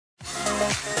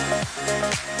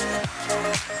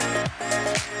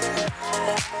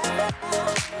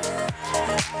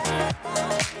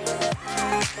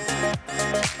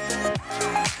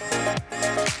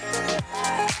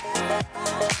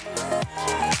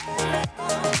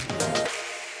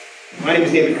My name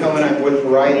is David Cohen. I'm with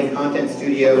Variety Content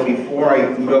Studio. Before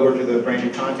I moved over to the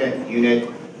branded content unit,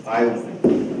 I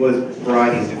was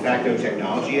Variety's de facto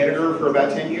technology editor for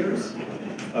about 10 years.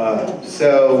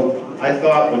 So I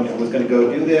thought when I was going to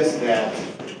go do this that,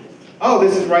 oh,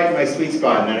 this is right in my sweet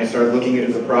spot. And then I started looking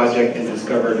into the project and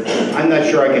discovered I'm not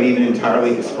sure I can even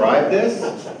entirely describe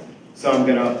this. So I'm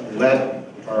going to let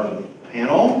our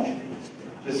panel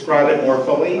describe it more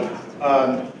fully.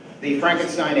 The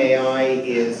Frankenstein AI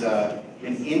is an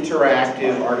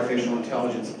interactive artificial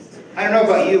intelligence. I don't know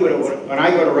about you, but when I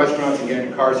go to restaurants and get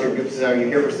into cars here, people say, are you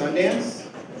here for Sundance?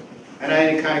 And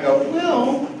I kind of go,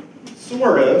 well,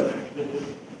 sort of,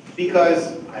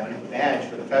 because I don't have a badge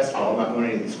for the festival, I'm not going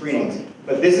to any of the screenings,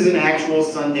 but this is an actual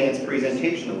Sundance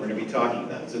presentation that we're going to be talking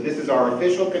about. So this is our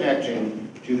official connection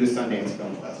to the Sundance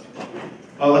Film Festival.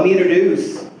 Let me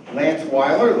introduce Lance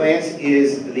Weiler. Lance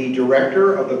is the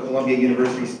director of the Columbia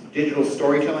University's Digital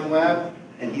Storytelling Lab,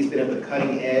 and he's been at the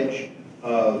cutting edge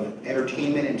of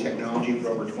entertainment and technology for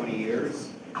over 20 years.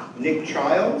 Nick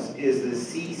Childs is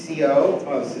the CCO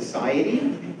of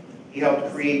Society. He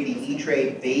helped create the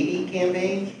E-Trade Baby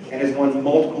campaign and has won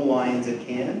multiple Lions at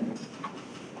Cannes.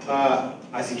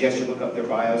 I suggest you look up their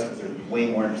bios because there's way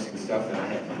more interesting stuff than I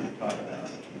have time to talk about.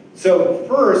 So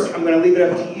first, I'm going to leave it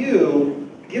up to you.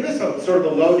 Give us a sort of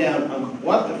the lowdown on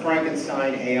what the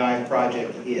Frankenstein AI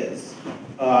project is,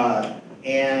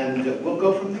 and we'll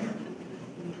go from there.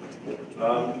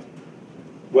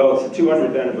 Well, it's the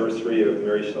 200th anniversary of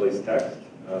Mary Shelley's text,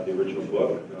 the original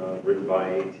book, written by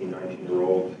an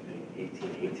 19-year-old in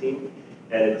 1818,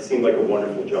 and it seemed like a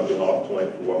wonderful jumping-off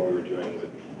point for what we were doing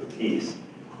with the piece.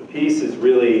 The piece is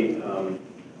really,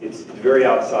 it's very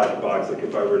outside the box. Like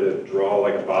if I were to draw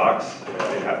like a box,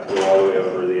 I'd have to go all the way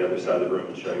over to the other side of the room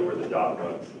and show you where the dot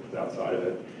was outside of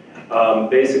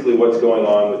it. Basically what's going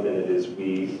on within it is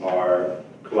we are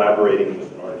collaborating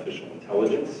with an artificial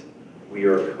intelligence. We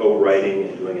are co-writing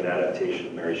and doing an adaptation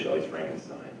of Mary Shelley's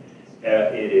Frankenstein.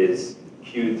 It is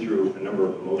cued through a number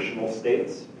of emotional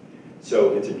states.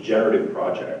 So it's a generative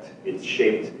project. It's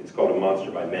shaped, it's called a monster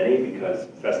by many because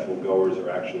festival goers are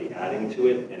actually adding to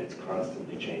it and it's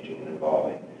constantly changing and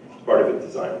evolving. It's part of a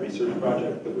design research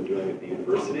project that we're doing at the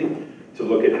university to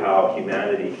look at how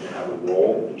humanity can have a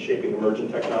role in shaping emergent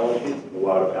technologies. A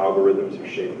lot of algorithms are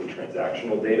shaped with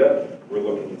transactional data. We're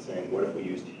looking and saying, what if we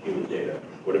used human data?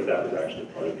 What if that was actually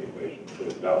part of the equation? So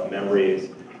it's about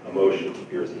memories, emotions,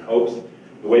 fears, and hopes.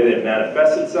 The way that it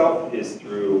manifests itself is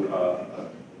through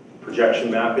projection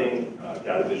mapping,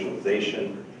 data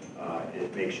visualization.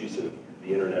 It makes use of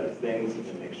the Internet of Things, and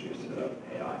it makes use of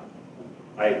AI.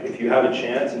 If you have a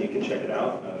chance and you can check it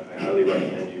out, I highly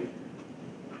recommend you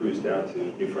cruise down to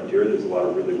New Frontier. There's a lot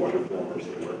of really wonderful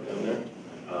immersive work down there,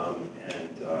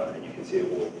 and you can see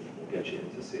it. We'll get you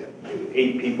in to see it.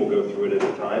 8 people go through it at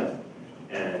a time,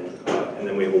 and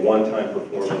then we have a one-time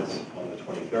performance on the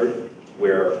 23rd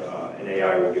where an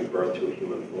AI will give birth to a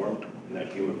human form, and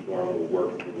that human form will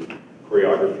work through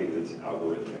choreography that's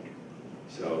algorithmic.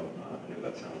 So I know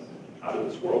that sounds out of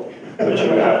this world, but you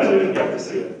have to get to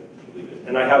see it, believe it.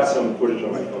 And I have some footage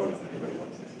on my phone if anybody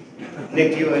wants to see.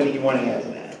 Nick, do you have anything you want to add to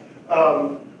that?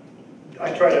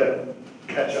 I try to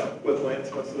catch up with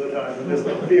Lance most of the time and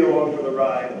just be along for the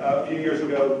ride. A few years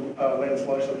ago, Lance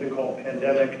launched something called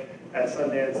Pandemic at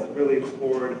Sundance that really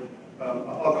explored,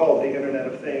 I'll call it the Internet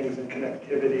of Things and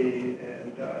connectivity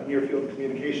and near-field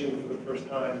communication for the first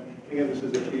time. Again, this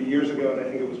was a few years ago, and I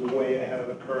think it was way ahead of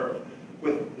the curve.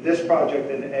 With this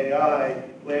project in AI,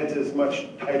 Lance is much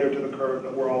tighter to the curve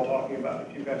that we're all talking about.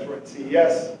 If you guys were at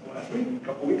CES last week, a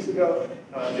couple weeks ago,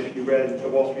 if you read the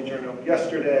Wall Street Journal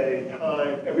yesterday,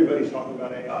 Time, everybody's talking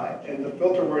about AI. And the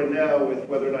filter we're in now with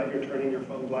whether or not you're turning your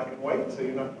phone black and white, so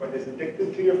you're not quite as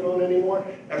addicted to your phone anymore,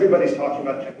 everybody's talking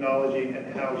about technology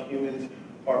and how humans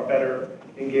are better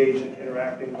engaged in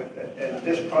interacting with it. And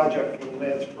this project, when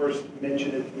Lance first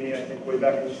mentioned it to me, I think way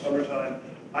back in the summertime,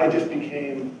 I just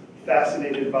became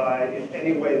fascinated by in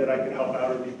any way that I could help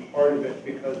out or be part of it,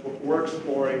 because what we're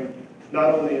exploring,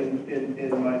 not only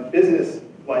in my business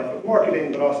life of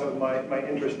marketing, but also my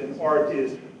interest in art,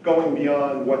 is going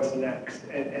beyond what's next.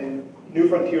 And New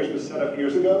Frontiers was set up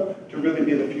years ago to really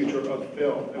be the future of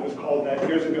film. It was called that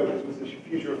years ago because it was the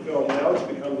future of film. Now it's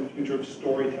become the future of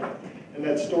storytelling. And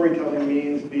that storytelling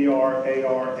means VR,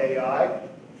 AR, AI.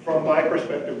 From my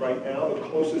perspective right now, the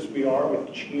closest we are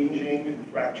with changing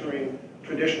and fracturing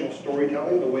traditional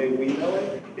storytelling, the way we know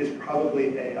it, is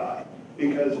probably AI.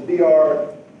 Because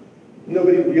VR,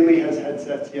 nobody really has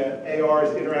headsets yet. AR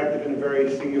is interactive in a very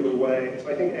singular way. So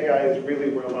I think AI is really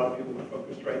where a lot of people are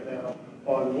focused right now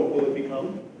on what will it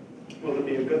become. Will it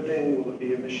be a good thing? Will it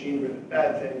be a machine-driven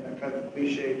bad thing? That kind of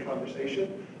cliched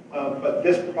conversation. But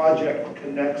this project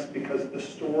connects because the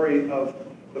story of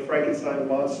the Frankenstein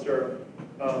monster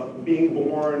being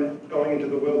born, going into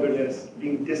the wilderness,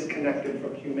 being disconnected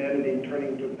from humanity,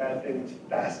 turning into a bad thing is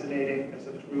fascinating as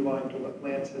a through line to what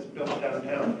Lance has built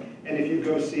downtown. And if you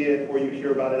go see it or you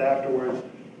hear about it afterwards,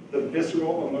 the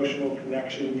visceral emotional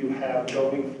connection you have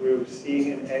going through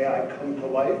seeing an AI come to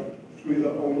life through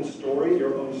your own story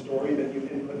that you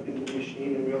input into the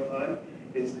machine in real time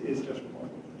is just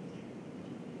remarkable.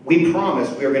 We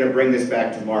promised we were going to bring this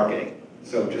back to marketing.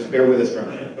 So just bear with us for a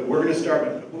minute. But we're going to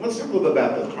start, let's talk a little bit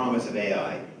about the promise of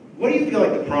AI. What do you feel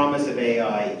like the promise of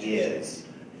AI is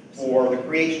for the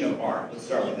creation of art? Let's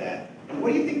start with that. And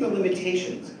what do you think the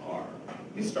limitations are?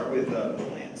 Let me start with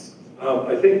Lance.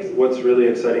 I think what's really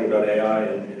exciting about AI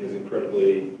and is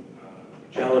incredibly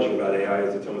challenging about AI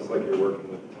is it's almost like you're working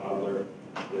with a toddler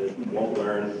that won't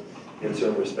learn in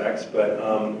certain respects, but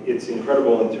it's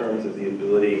incredible in terms of the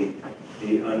ability,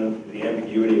 the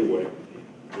ambiguity of what it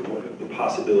the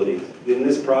possibilities. In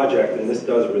this project, and this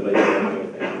does relate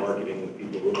to marketing with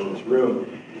people who are in this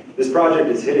room, this project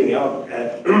is hitting out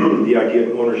at the idea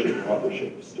of ownership and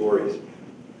authorship of stories.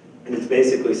 And it's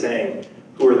basically saying,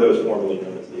 who are those formerly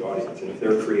known as the audience? And if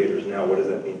they're creators now, what does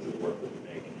that mean to the work that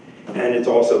we make? And it's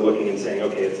also looking and saying,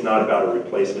 okay, it's not about a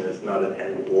replacement, it's not an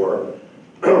and or.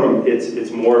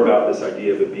 It's more about this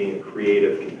idea of it being a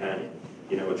creative companion.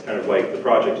 You know, it's kind of like the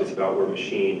project is about where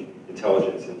machine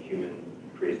intelligence and human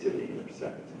creativity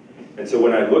intersect. And so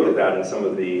when I look at that in some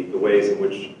of the ways in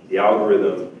which the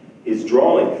algorithm is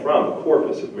drawing from the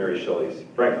corpus of Mary Shelley's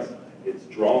Frankenstein, it's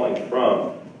drawing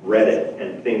from Reddit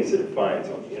and things that it finds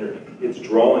on the internet. It's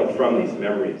drawing from these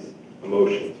memories,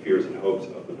 emotions, fears, and hopes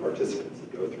of the participants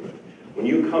that go through it. When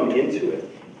you come into it,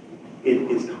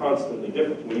 it's constantly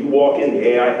different. When you walk in, the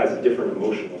AI has a different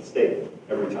emotional state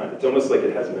every time. It's almost like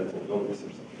it has mental illness or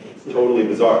something. It's totally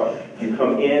bizarre. You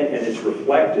come in and it's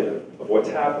reflective of what's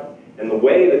happened. And the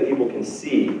way that people can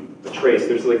see a trace,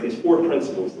 there's like these 4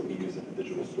 principles that we use in the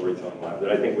digital storytelling lab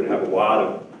that I think would have a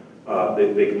lot of,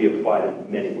 they could be applied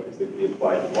in many ways. They could be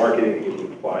applied in marketing, they could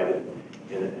be applied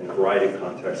in a variety of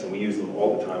contexts, and we use them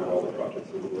all the time in all the projects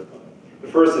that we work on. The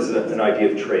first is an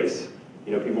idea of trace.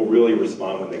 You know, people really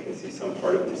respond when they can see some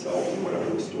part of themselves in whatever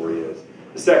the story is.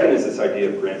 The second is this idea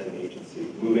of granting agency,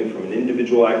 moving from an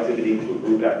individual activity to a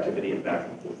group activity and back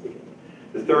and forth again.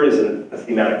 The third is a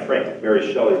thematic frame.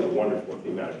 Mary Shelley is a wonderful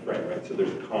thematic frame, right? So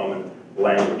there's a common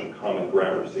language, a common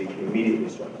grammar, so you can immediately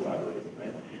start collaborating,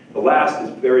 right? The last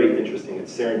is very interesting.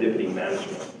 It's serendipity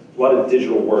management. A lot of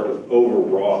digital work is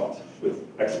overwrought with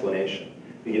explanation.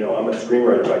 You know, I'm a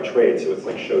screenwriter by trade, so it's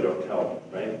like show, don't tell,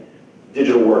 right?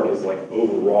 Digital work is like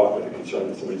overwrought with the concern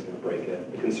that somebody's going to break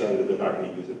it, the concern that they're not going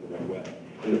to use it the right way.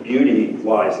 And the beauty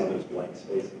lies in those blank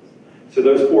spaces. So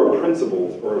those 4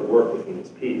 principles are at work within this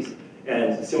piece.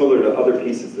 And similar to other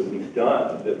pieces that we've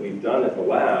done at the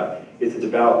lab, it's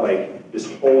about like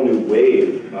this whole new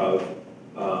wave of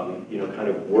you know, kind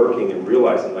of working and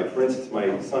realizing. Like for instance,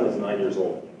 my son is 9 years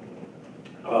old.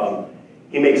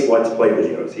 He makes Let's Play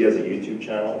videos. He has a YouTube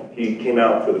channel. He came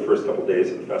out for the first couple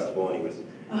days of the festival,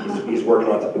 and he's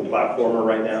working on the platformer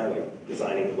right now, like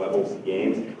designing levels of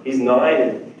games. He's 9,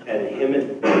 and him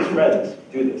and his friends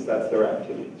do this. That's their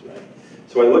activities, right?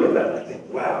 So I look at that and I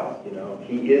think, wow, you know,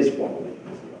 he is formally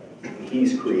and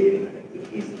he's creating things, and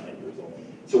he's 9 years old.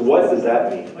 So what does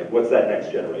that mean? Like, what's that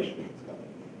next generation that's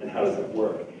coming? And how does that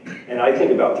work? And I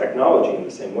think about technology in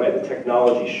the same way. The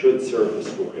technology should serve the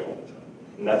story all the time.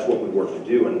 And that's what we work to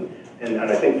do. And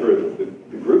I think for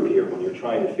the group here, when you're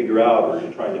trying to figure out or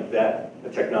you're trying to vet a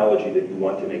technology that you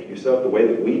want to make use of, the way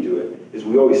that we do it is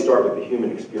we always start with the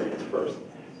human experience first.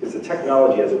 Because the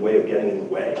technology has a way of getting in the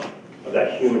way of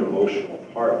that human emotional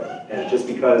part. And just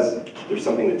because there's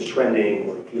something that's trending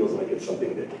or it feels like it's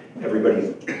something that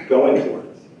everybody's going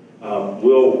towards,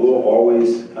 we'll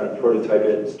always kind of prototype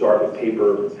it, start with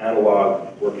paper,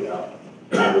 analog, work it out,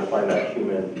 and we'll find that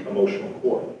human emotional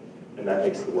core. And that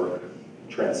makes the work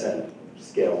transcend,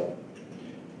 scale.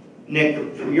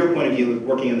 Nick, from your point of view,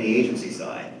 working on the agency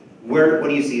side, what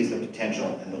do you see as the potential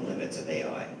and the limits of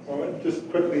AI? Well, I'll just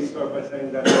quickly start by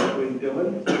saying that's actually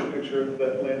Dylan, the picture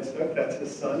that Lance took. That's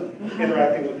his son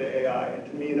interacting with the AI.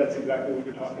 And to me, that's exactly what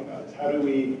you're talking about, is how do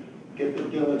we get the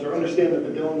Dylans, or understand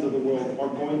that the Dylans of the world are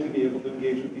going to be able to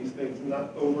engage with these things and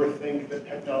not overthink that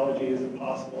technology is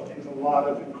impossible. It takes a lot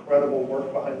of incredible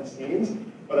work behind the scenes,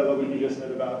 but I love what you just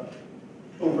said about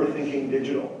overthinking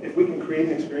digital. If we can create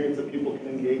an experience that people can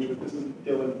engage with, this is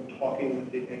Dylan talking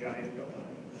with the AI in real time.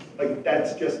 Like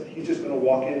that's just, he's just going to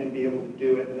walk in and be able to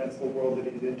do it, and that's the world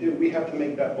that he's into. We have to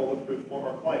make that bulletproof for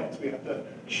our clients. We have to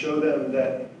show them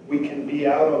that we can be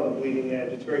out on the bleeding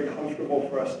edge. It's very comfortable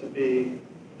for us to be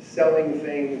selling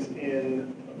things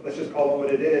in, let's just call it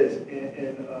what it is,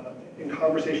 in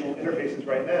conversational interfaces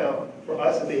right now, for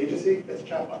us as the agency, that's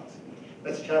chatbots.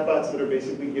 That's chatbots that are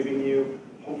basically giving you,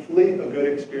 hopefully, a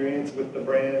good experience with the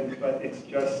brand, but it's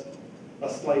just a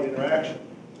slight interaction.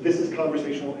 This is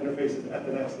conversational interfaces at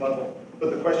the next level.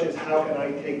 But the question is, how can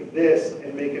I take this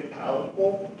and make it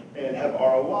palatable and have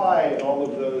ROI and all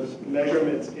of those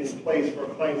measurements in place for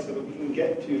clients so that we can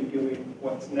get to doing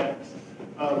what's next?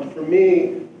 For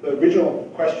me, the original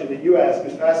question that you asked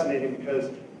is fascinating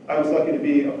because I was lucky to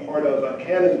be a part of a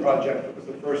Canon project. It was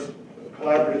the first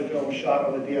collaborative film shot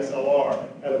on the DSLR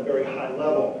at a very high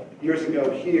level years ago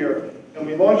here. And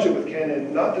we launched it with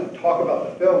Canon, not to talk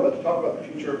about the film, but to talk about the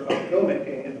future of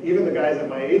filmmaking. And even the guys at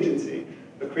my agency,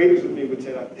 the creatives with me would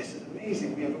say, like, this is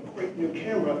amazing, we have a great new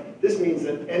camera. This means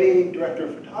that any director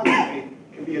of photography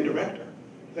can be a director.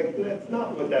 Like, that's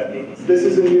not what that means. This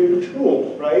is a new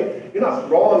tool, right? You're not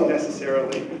wrong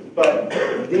necessarily, but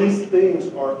these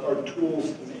things are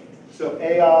tools to me. So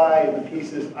AI and the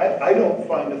pieces, I don't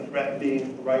find a threat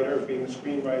being a writer, being a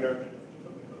screenwriter,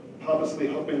 pompously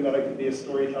hoping that I could be a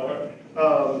storyteller.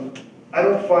 I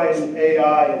don't find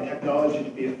AI and technology to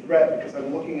be a threat because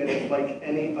I'm looking at it like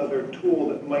any other tool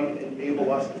that might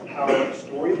enable us to power the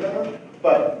story better.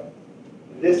 But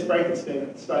this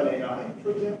Frankenstein AI,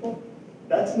 for example,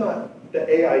 that's not the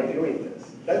AI doing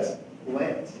this. That's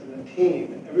Lance and the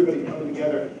team and everybody coming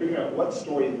together and figuring out what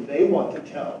story they want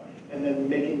to tell and then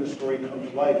making the story come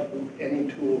to life through any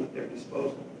tool at their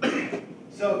disposal.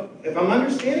 So if I'm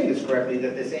understanding this correctly,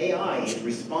 that this AI is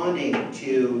responding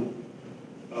to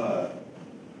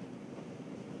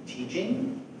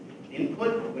teaching,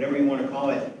 input, whatever you want to call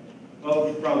it,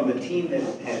 both from the team that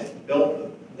has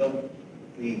built the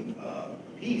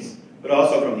piece, but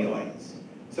also from the audience.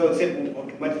 So it's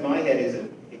what went to my head is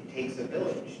it takes a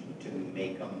village to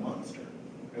make a monster.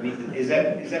 I mean, is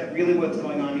that really what's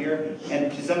going on here?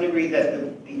 And to some degree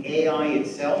that the AI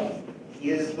itself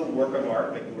is the work of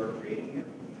art that you are creating here?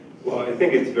 Well, I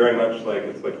think it's very much like,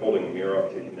 it's like holding a mirror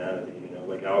up to humanity. You know,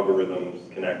 like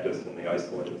algorithms connect us and they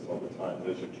isolate us all the time.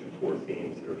 Those are two core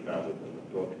themes that are found within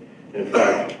the book. And in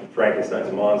fact,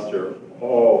 Frankenstein's monster,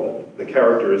 all the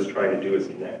character is trying to do is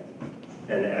connect.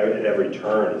 And at every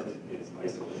turn is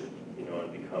isolated, you know,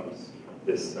 and becomes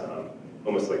this,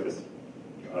 almost like this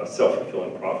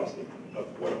self-fulfilling prophecy of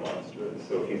what a monster is.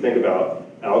 So if you think about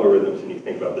algorithms and you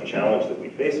think about the challenge that we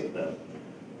face with them,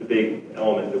 the big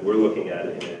element that we're looking at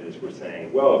in it is we're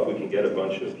saying, well, if we can get a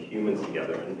bunch of humans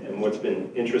together, and what's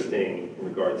been interesting in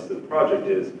regards to the project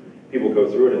is people go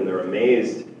through it and they're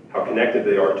amazed how connected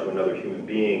they are to another human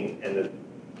being and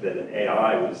that an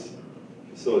AI was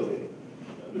facilitating,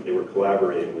 that they were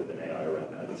collaborating with an AI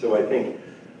around that. And so I think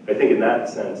in that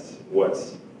sense,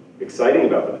 what's exciting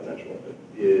about the potential of it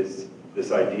is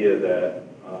this idea that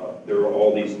there are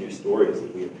all these new stories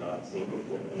that we have not seen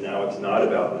before. And now it's not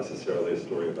about necessarily a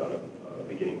story about a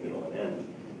beginning, middle, and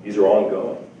end. These are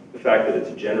ongoing. The fact that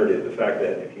it's generative, the fact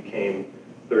that if you came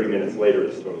 30 minutes later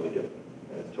is totally different.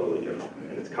 And it's totally different.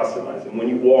 And it's customized. And when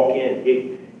you walk in,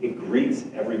 it greets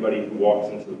everybody who walks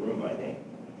into the room by name.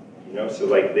 You know, so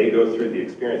like they go through the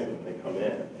experience when they come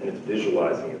in, and it's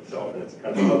visualizing itself, and it's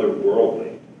kind of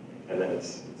otherworldly. And then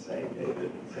it's saying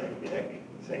David, it's saying Nick,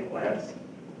 it's saying Lance.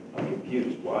 I'm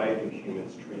confused. Why do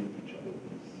humans treat each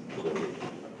other?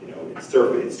 You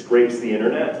know, it scrapes the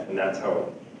internet, and that's how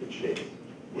it shapes.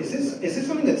 Is this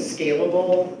something that's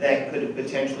scalable that could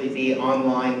potentially be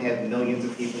online, have millions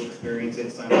of people experience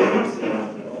it simultaneously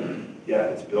around the world? Yeah,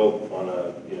 it's built on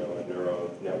a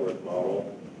neural network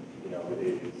model. You know,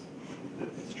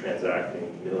 it's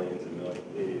transacting millions and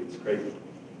millions. It's crazy.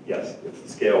 Yes, the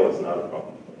scale is not a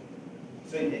problem.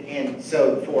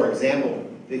 So, for example,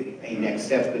 a next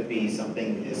step could be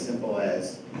something as simple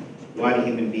as, why do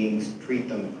human beings treat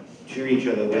each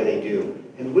other the way they do?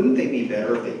 And wouldn't they be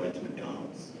better if they went to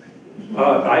McDonald's?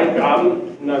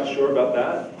 I'm not sure about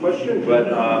that question,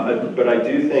 but I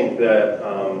do think that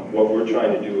what we're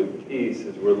trying to do with the piece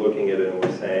is we're looking at it and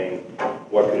we're saying,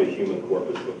 what could a human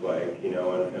corpus look like? You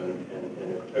know,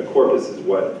 and a corpus is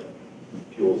what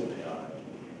fuels an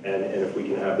AI. And if we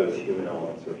can have those human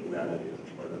elements or humanity as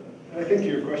a part of it. And I think to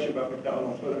your question about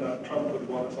McDonald's, whether or not Trump would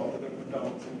want us all to go to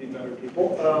McDonald's and be better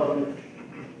people,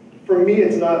 for me,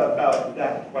 it's not about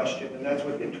that question, and that's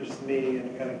what interests me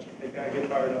and kind of I get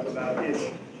fired up about. It's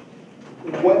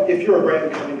what if you're a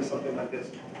brand coming to something like this?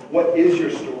 What is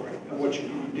your story and what should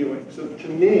you be doing? So to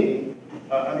me,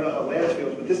 I don't know how Lance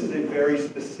feels, but this is a very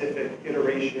specific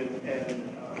iteration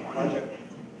and project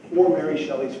for Mary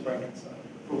Shelley's Frankenstein.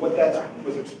 For what that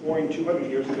was exploring 200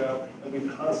 years ago, and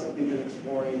we've constantly been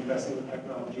exploring, messing with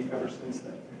technology ever since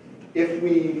then. If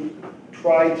we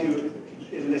try to,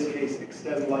 in this case,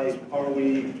 extend life? Are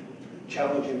we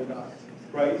challenging the gods?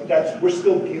 Right? We're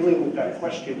still dealing with that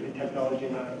question in technology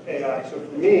and AI. So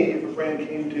for me, if a brand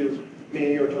came to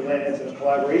me or to Lance in a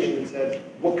collaboration and said,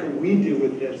 what can we do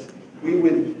with this? We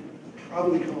would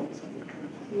probably come up with something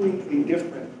completely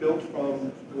different, built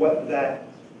from what that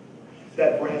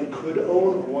brand could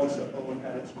own or wants to own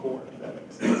at its core, if that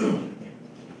makes sense.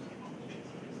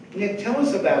 Nick, tell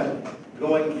us about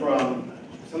going from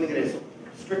something that is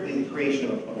strictly the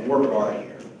creation of a work of art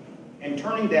here and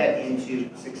turning that into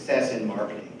success in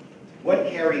marketing. What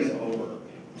carries over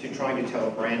to trying to tell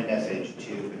a brand message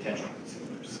to potential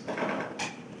consumers?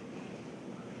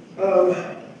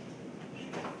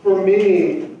 For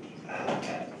me,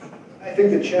 I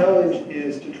think the challenge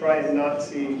is to try and not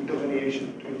see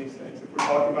delineation between these things. If we're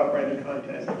talking about branded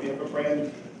content, if we have a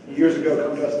brand years ago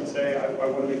come to us and say, I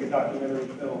want to make a documentary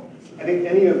film, I think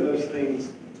any of those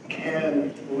things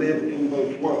can live in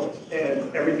both worlds,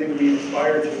 and everything we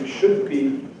aspire to should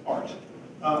be art.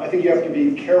 I think you have to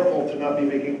be careful to not be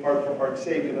making art for art's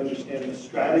sake and understand the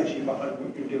strategy behind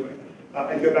what you're doing.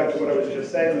 And go back to what I was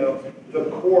just saying, though, the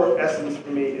core essence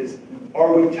for me is,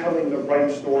 are we telling the right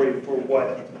story for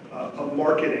what a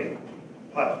marketing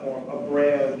platform, a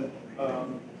brand,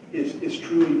 is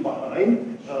truly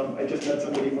behind? I just met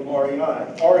somebody from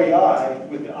REI. REI,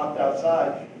 with the opt-out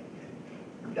side,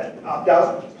 that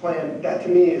opt-out plan, that to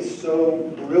me is so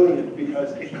brilliant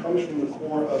because it comes from the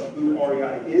core of who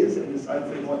REI is and the sites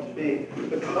they want to be.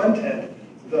 The content,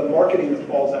 the marketing that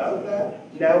falls out of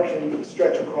that now can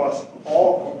stretch across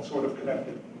all sort of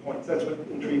connected points. That's what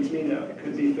intrigues me now. It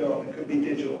could be film, it could be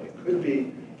digital, it could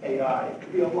be AI, it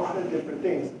could be a lot of different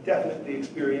things, definitely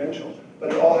experiential,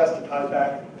 but it all has to tie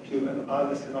back to an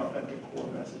honest and authentic core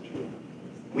message.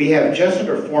 We have just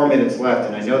under 4 minutes left,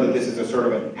 and I know that this is a sort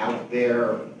of an out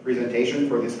there presentation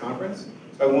for this conference.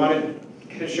 So I wanted to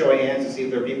get a show of hands to see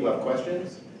if there are people who have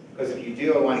questions. Because if you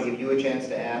do, I want to give you a chance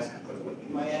to ask, because what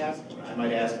you might ask, what I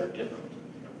might ask are different.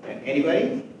 And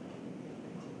anybody?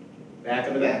 Back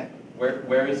in the back.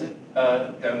 Where is it?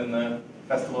 Down in the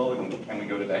festival? Can we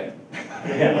go today?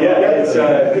 Yeah,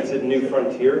 it's at New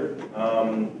Frontier,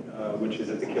 which is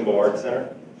at the Kimball Arts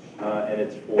Center. And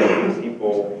it's for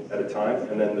people at a time.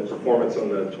 And then the performance on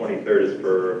the 23rd is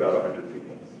for about 100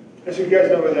 people. And so you guys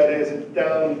know where that is. It's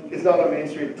down, it's not on Main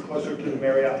Street, it's closer to the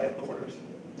Marriott headquarters,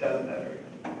 down in that area.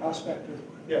 Prospector.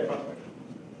 Yeah, Prospector.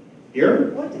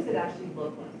 Here? What does it actually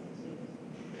look like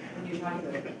when you're talking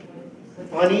about it?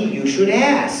 Funny, you should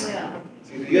ask. Yeah.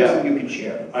 So you have something you can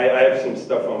share. I have some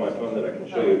stuff on my phone that I can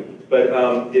show you. But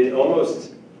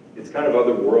it's kind of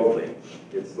otherworldly.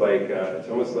 It's like, it's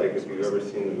almost like if you've ever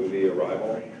seen the movie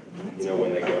Arrival, you know,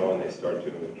 when they go and they start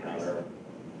to encounter,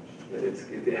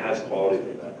 it has quality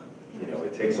to that. You know,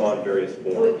 it takes on various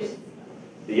forms.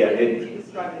 Yeah, if you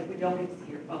describe it, if we don't get to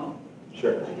see your phone.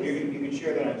 Sure. You can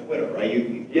share that on Twitter,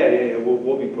 right? Yeah.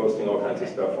 We'll be posting all kinds of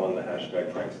stuff on the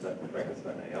hashtag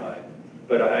Frankenstein AI.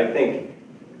 But I think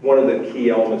one of the key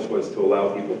elements was to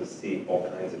allow people to see all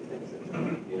kinds of things.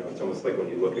 You know, it's almost like when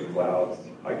you look at clouds,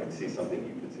 I can see something,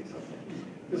 you can see something.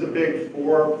 There's a big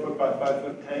 4 foot by 5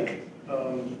 foot tank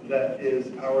that is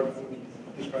powered,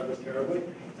 I describe this terribly,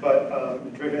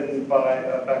 but driven by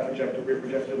a back projected, rear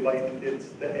projected light. It's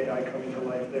the AI coming to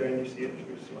life there, and you see it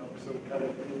through smoke. So kind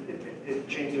of it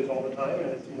changes all the time, and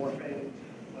it's morphing,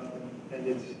 and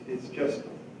it's just,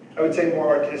 I would say,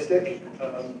 more artistic,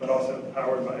 but also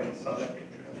powered by sonic.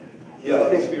 Yeah, I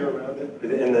think sphere around it.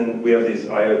 And then we have these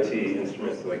IoT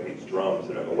instruments, like these drums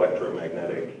that have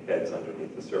electromagnetic heads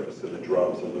underneath the surface of the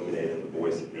drums, illuminating the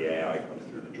voice of the AI comes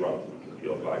through the drums and you can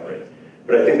feel it vibrate.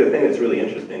 But I think the thing that's really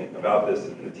interesting about this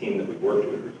and the team that we've worked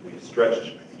with is we've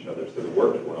stretched each other so it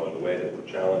worked well in the way that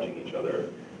we're challenging each other,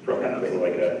 from having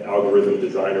like an algorithm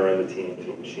designer on the team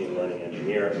to a machine learning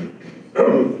engineer.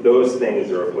 Those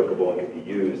things are applicable and can be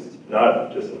used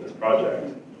not just in this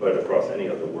project, but across any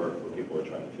other work where people are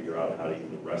trying to figure out how to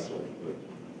even wrestle with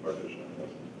artificial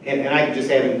intelligence. And I just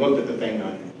having looked at the thing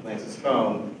on Lance's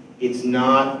phone, it's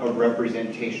not a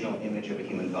representational image of a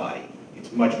human body.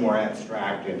 It's much more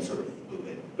abstract and sort of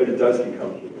fluid. But it does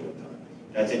become human at times.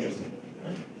 That's interesting.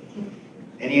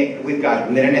 We've got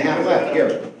a minute and a half left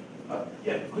here.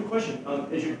 Yeah, quick question.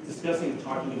 As you're discussing and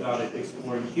talking about it,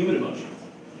 exploring human emotions,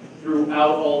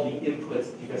 throughout all the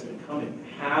inputs that you guys have been coming,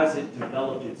 has it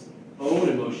developed its own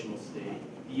emotional state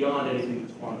beyond anything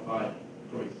that's quantified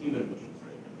from a human emotional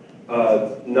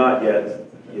state? Not yet.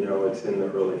 You know, it's in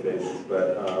the early phases,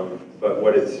 but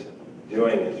what it's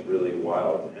doing is really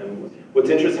wild. And what's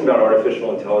interesting about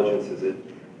artificial intelligence is it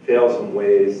fails in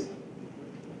ways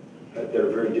that are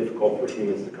very difficult for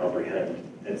humans to comprehend.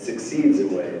 and succeeds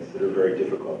in ways that are very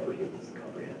difficult for humans to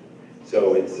comprehend.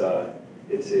 So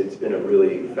it's been a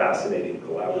really fascinating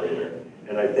collaborator.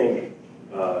 And I think,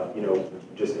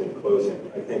 just in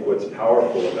closing, I think what's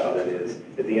powerful about it is,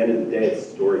 at the end of the day, it's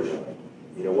storytelling.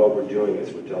 What we're doing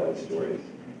is we're telling stories.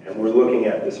 And we're looking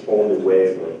at this whole new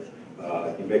wave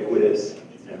of ubiquitous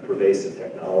and pervasive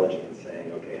technology and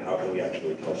saying, okay, how can we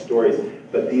actually tell stories?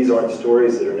 But these aren't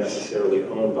stories that are necessarily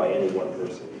owned by any one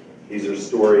person. These are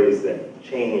stories that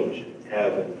change,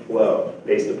 ebb, and flow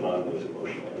based upon those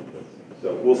emotional inputs.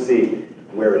 So we'll see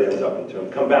where it ends up in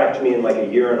terms. Come back to me in like a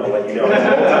year and I'll let you know.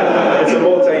 It's a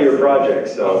multi-year project,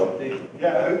 so.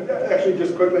 Yeah, actually,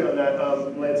 just quickly on that,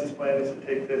 Lance's plan is to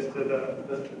take this to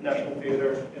the National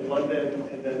Theatre in London,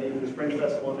 and then even the Fringe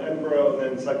Festival in Edinburgh,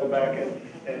 and then cycle back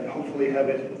and hopefully have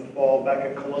it in the fall back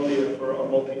at Columbia for a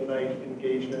multi-night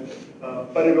engagement.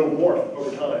 But it'll morph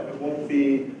over time. It won't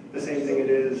be the same thing it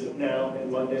is now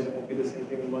in London. It won't be the same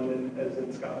thing in London as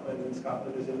in Scotland, and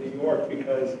Scotland as in New York,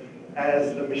 because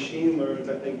as the machine learns,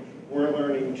 I think we're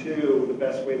learning too the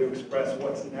best way to express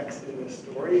what's next in this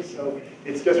story. So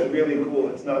it's just really cool.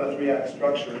 It's not a 3-act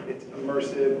structure. It's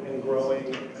immersive and growing,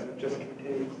 and it just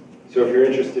continues. So if you're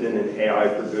interested in an AI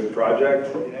for good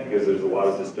project, because there's a lot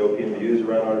of dystopian views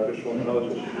around artificial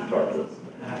intelligence, you should talk to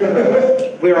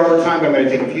us. We're over time, but I'm going to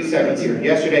take a few seconds here.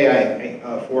 Yesterday,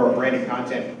 for a branded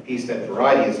content piece that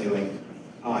Variety is doing,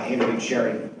 interviewed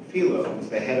Shelley, who's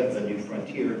the head of the New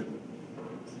Frontier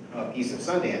piece of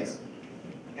Sundance.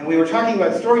 And we were talking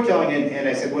about storytelling, and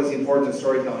I said, what's the importance of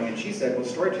storytelling? And she said, well,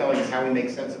 storytelling is how we make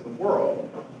sense of the world.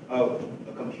 A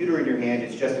computer in your hand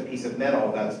is just a piece of metal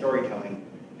about storytelling.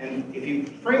 And if you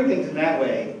frame things in that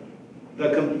way,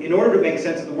 in order to make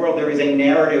sense of the world, there is a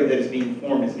narrative that is being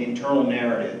formed. It's an internal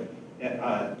narrative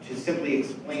to simply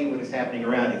explain what is happening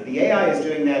around. If the AI is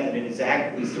doing that, then it is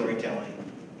actively storytelling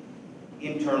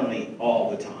internally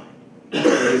all the time.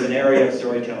 There is an area of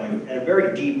storytelling at a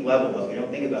very deep level that we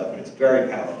don't think about, but it's very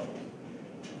powerful.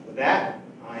 With that,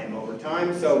 I am over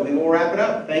time, so we will wrap it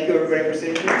up. Thank you, everybody, for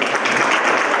sitting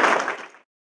here.